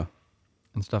 Yeah.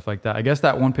 And stuff like that. I guess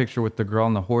that one picture with the girl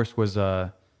on the horse was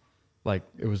like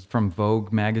it was from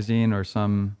Vogue magazine or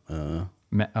some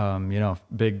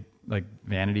big like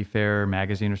Vanity Fair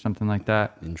magazine or something like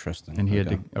that. Interesting. And he had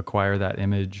to acquire that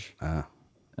image.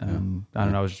 And I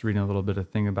don't know. I was just reading a little bit of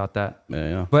thing about that.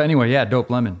 Yeah. But anyway, yeah, Dope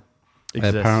Lemon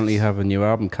exists. They apparently have a new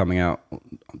album coming out,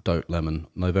 Dope Lemon,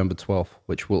 November 12th,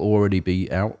 which will already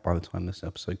be out by the time this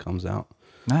episode comes out.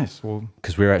 Nice. Well,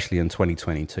 because we're actually in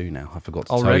 2022 now. I forgot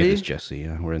to tell you this, Jesse.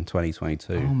 Yeah, we're in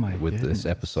 2022 with this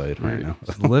episode right now.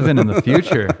 Just living in the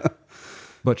future,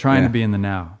 but trying to be in the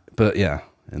now. But yeah,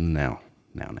 in the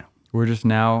now. We're just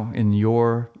now in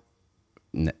your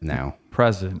now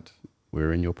present.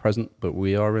 We're in your present, but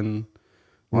we are in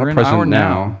our present our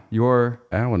now. You're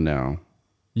our now.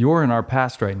 You're in our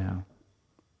past right now,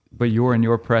 but you're in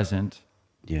your present.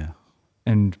 Yeah.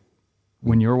 And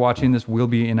when you're watching this, we'll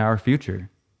be in our future.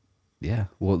 Yeah.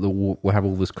 We'll have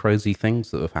all these crazy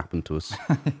things that have happened to us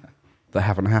that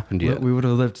haven't happened yet. We would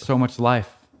have lived so much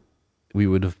life. We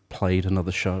would have played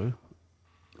another show.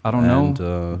 I don't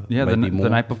know. Yeah, the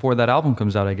night before that album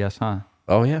comes out, I guess, huh?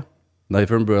 Oh, yeah.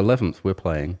 November 11th, we're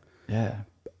playing. Yeah.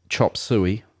 Chop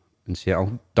Suey in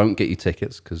Seattle. Don't get your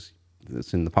tickets because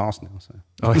it's in the past now. So.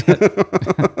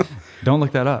 Don't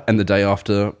look that up. And the day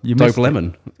after, Dope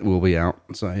Lemon will be out.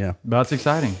 So, yeah. That's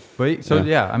exciting. But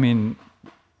I mean,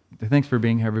 thanks for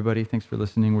being here, everybody. Thanks for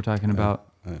listening. We're talking about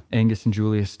Angus and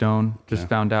Julia Stone. Just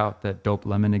found out that Dope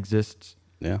Lemon exists.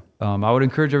 Yeah. I would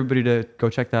encourage everybody to go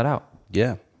check that out.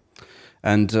 Yeah.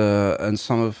 And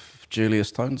some of Julia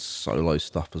Stone's solo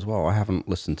stuff as well. I haven't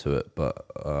listened to it, but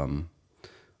I'm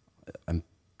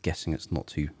guessing it's not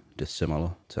too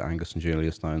dissimilar to Angus and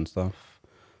Julia Stone stuff,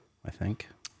 I think.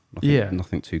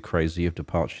 Nothing too crazy of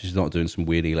departure. She's not doing some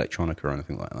weird electronic or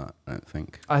anything like that, I don't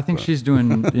think. I think she's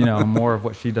doing, more of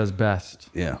what she does best.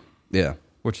 Yeah. Yeah.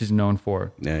 What she's known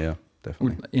for. Yeah,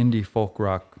 definitely. Indie folk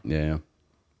rock. Yeah.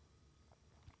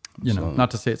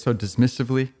 Not to say it so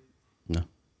dismissively. No.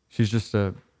 She's just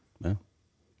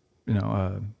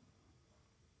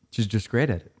she's just great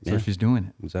at it. So she's doing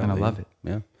it. Exactly. And I love it.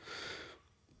 Yeah.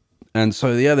 And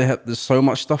so, there's so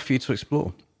much stuff for you to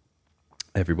explore.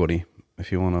 Everybody,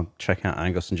 if you want to check out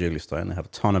Angus and Julia Stone, they have a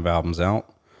ton of albums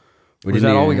out. Was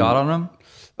that all we got on them?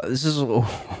 This is all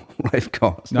I've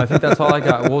got. No, I think that's all I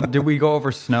got. Well, did we go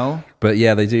over Snow? But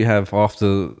yeah, they do have,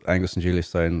 after Angus and Julia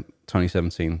Stone,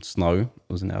 2017, Snow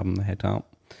was an album they had out.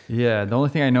 Yeah, the only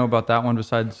thing I know about that one,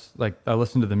 besides I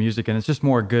listened to the music, and it's just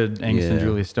more good Angus and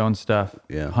Julia Stone stuff.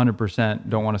 Yeah, 100%.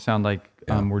 Don't want to sound like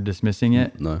we're dismissing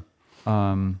it. No.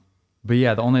 But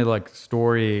yeah, the only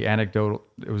story anecdote,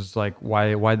 it was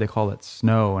why'd they call it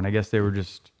Snow? And I guess there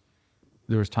was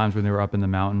times when they were up in the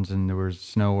mountains and there was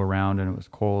snow around and it was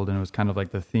cold, and it was kind of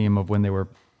like the theme of when they were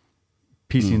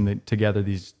piecing together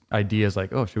these ideas,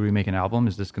 oh, should we make an album?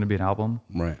 Is this going to be an album?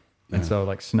 Right. And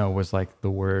so Snow was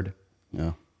the word.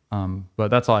 Yeah. But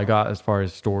that's all I got as far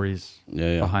as stories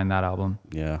behind that album.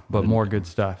 Yeah. But more good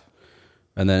stuff.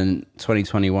 And then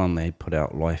 2021, they put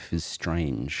out Life is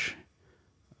Strange.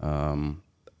 They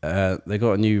got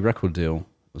a new record deal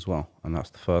as well, and that's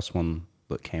the first one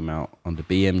that came out under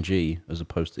BMG as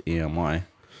opposed to EMI.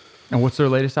 And what's their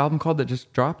latest album called that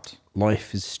just dropped?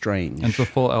 Life is Strange. And it's a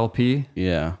full LP?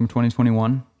 Yeah. From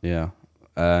 2021? Yeah.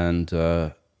 And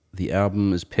the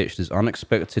album is pitched as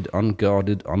unexpected,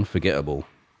 unguarded, unforgettable,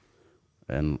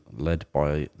 and led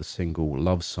by the single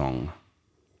Love Song.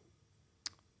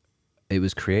 It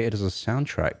was created as a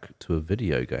soundtrack to a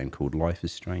video game called Life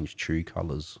is Strange: True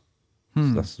Colors.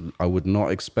 So I would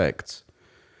not expect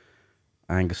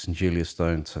Angus and Julia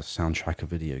Stone to soundtrack a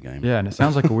video game. Yeah, and it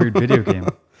sounds like a weird video game.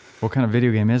 What kind of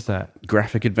video game is that?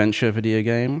 Graphic adventure video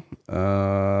game.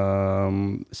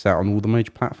 It's out on all the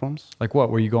major platforms. Like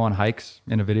what? Where you go on hikes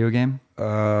in a video game?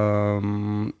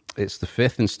 It's the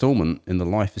 5th installment in the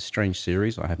Life is Strange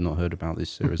series. I have not heard about this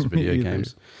series of video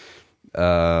games.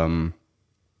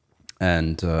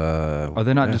 And are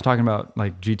they not just talking about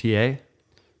GTA?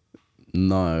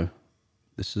 No,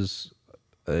 this is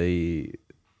it's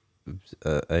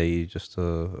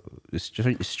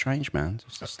strange, man.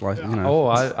 Just Oh,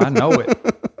 I know it.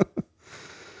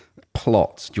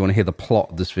 Plot. Do you want to hear the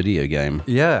plot of this video game?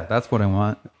 Yeah, that's what I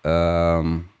want.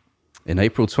 In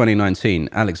April 2019,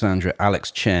 Alexandra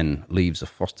Alex Chen leaves a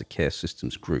foster care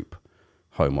systems group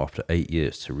home after 8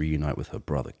 years to reunite with her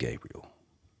brother Gabriel.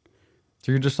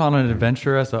 So you're just on an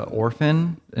adventure as an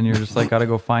orphan, and you're just got to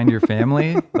go find your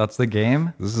family? That's the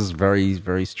game? This is very,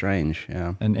 very strange,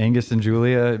 yeah. And Angus and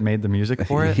Julia made the music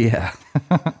for it? Yeah.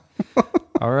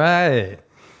 All right.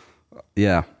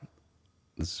 Yeah.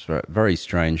 This is very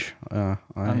strange.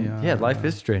 Life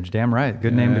is strange. Damn right.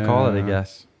 Good name to call it, I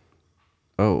guess.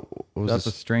 Oh, that's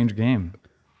a strange game.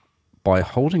 By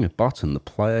holding a button, the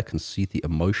player can see the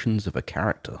emotions of a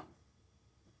character.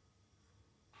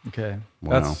 Okay.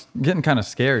 Wow. That's getting kind of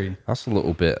scary. That's a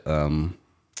little bit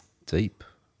deep.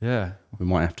 Yeah. We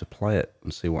might have to play it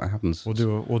and see what happens. We'll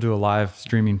do a live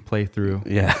streaming playthrough.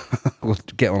 Yeah. We'll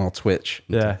get on our Twitch.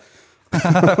 Yeah.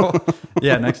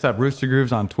 Yeah, next up, Roots to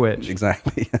Grooves on Twitch.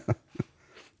 Exactly.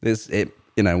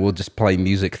 We'll just play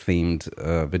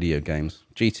music-themed video games.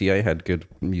 GTA had good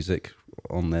music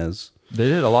on theirs. They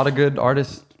did. A lot of good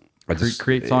artists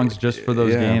create songs just for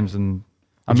those games. And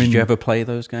did you ever play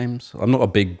those games? I'm not a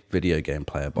big video game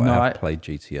player, but I have played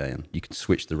GTA, and you can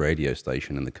switch the radio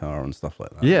station in the car and stuff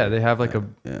like that. Yeah, they have like a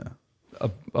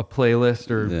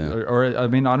playlist or I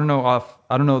mean, I don't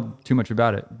know too much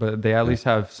about it, but they at least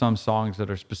have some songs that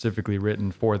are specifically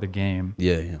written for the game.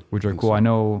 Yeah, which are cool. So. I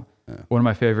know one of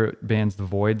my favorite bands, The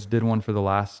Voids, did one for the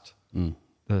last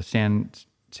the San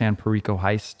Perico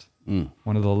Heist,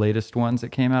 one of the latest ones that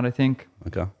came out, I think.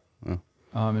 Okay. Yeah.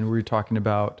 And we were talking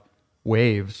about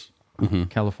Waves,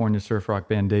 California surf rock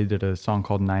band. They did a song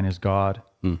called 9 is God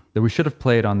that we should have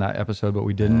played on that episode, but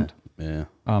we didn't. Yeah.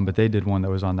 But they did one that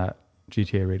was on that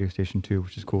GTA radio station too,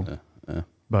 which is cool. Yeah.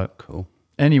 But cool.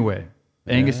 Anyway,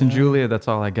 Angus and Julia, that's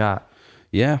all I got.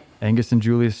 Yeah. Angus and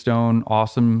Julia Stone,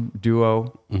 awesome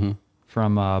duo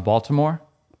from Baltimore.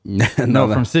 No,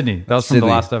 from Sydney. That was Sydney. From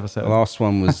the last episode. The last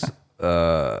one was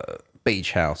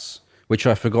Beach House, which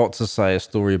I forgot to say a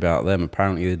story about them.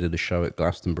 Apparently they did a show at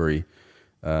Glastonbury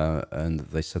and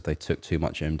they said they took too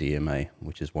much MDMA,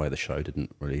 which is why the show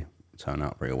didn't really turn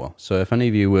out very well. So if any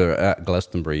of you were at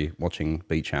Glastonbury watching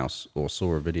Beach House or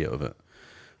saw a video of it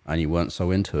and you weren't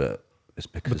so into it, it's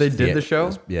because... But they did the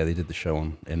show? Yeah, they did the show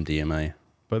on MDMA.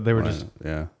 But they were just...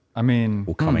 Yeah. I mean...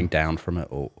 Or coming down from it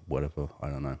or whatever. I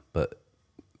don't know. But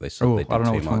they said they did too much. I don't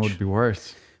know which one would be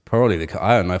worse. Probably,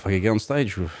 I don't know if I could get on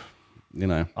stage with, in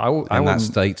that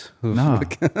state. No.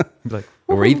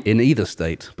 Or in either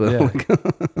state. But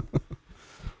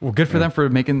well, good for them for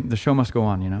making... The show must go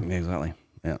on, Yeah, exactly.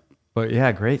 Yeah. But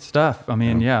yeah, great stuff. I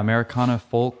mean, Americana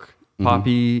folk,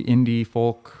 poppy, indie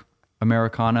folk,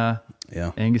 Americana.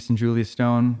 Yeah. Angus and Julia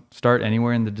Stone. Start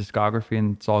anywhere in the discography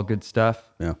and it's all good stuff.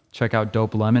 Yeah. Check out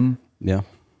Dope Lemon. Yeah.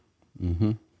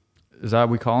 Is that what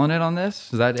we calling it on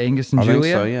this? Is that Angus and Julia? I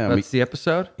think so, yeah. That's the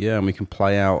episode? Yeah, and we can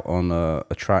play out on a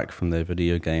track from their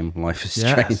video game, Life is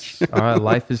Strange. All right,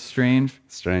 Life is Strange.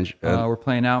 Strange. We're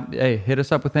playing out. Hey, hit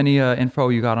us up with any info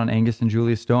you got on Angus and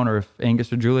Julia Stone, or if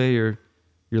Angus or Julia,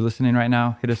 you're listening right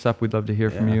now, hit us up. We'd love to hear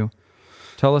from you.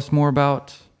 Tell us more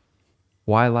about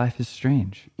why life is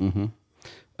strange.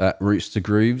 Roots to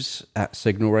Grooves at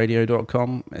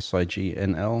signalradio.com,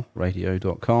 SIGNL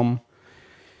radio.com.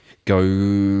 Go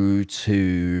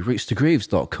to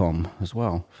rootstogrooves.com as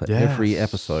well for every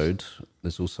episode.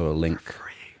 There's also a link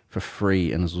for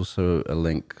free, and there's also a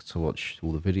link to watch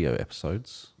all the video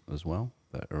episodes as well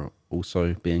that are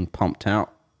also being pumped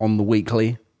out on the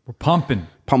weekly. We're pumping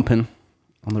on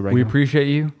the regular. We appreciate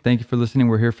you. Thank you for listening.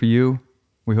 We're here for you.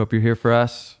 We hope you're here for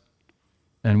us,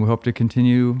 and we hope to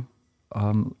continue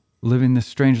living this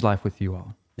strange life with you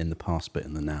all. In the past, but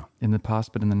in the now. In the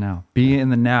past, but in the now. Be in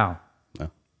the now. Yeah.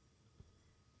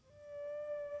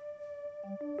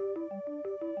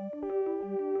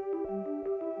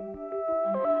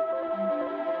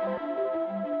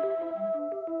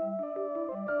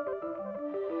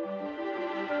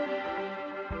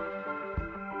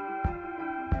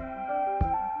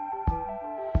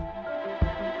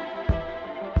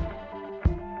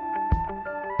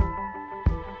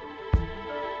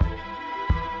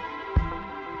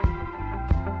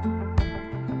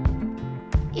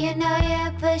 You know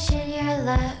you're pushing your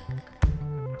luck,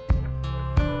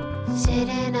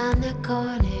 sitting on the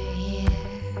corner here.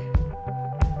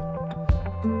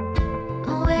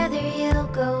 Whether you'll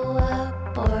go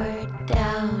up or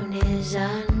down is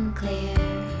unclear.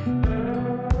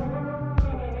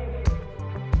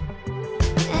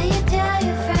 And you tell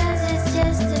your friends it's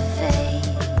just a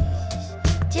phase,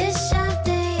 just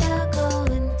something you're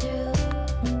going through.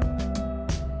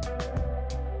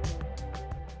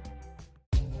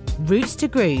 Roots to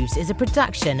Grooves is a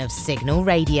production of Signal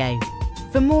Radio.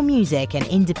 For more music and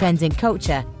independent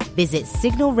culture, visit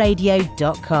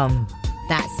signalradio.com.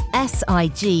 That's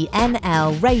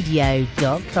signlradio.com.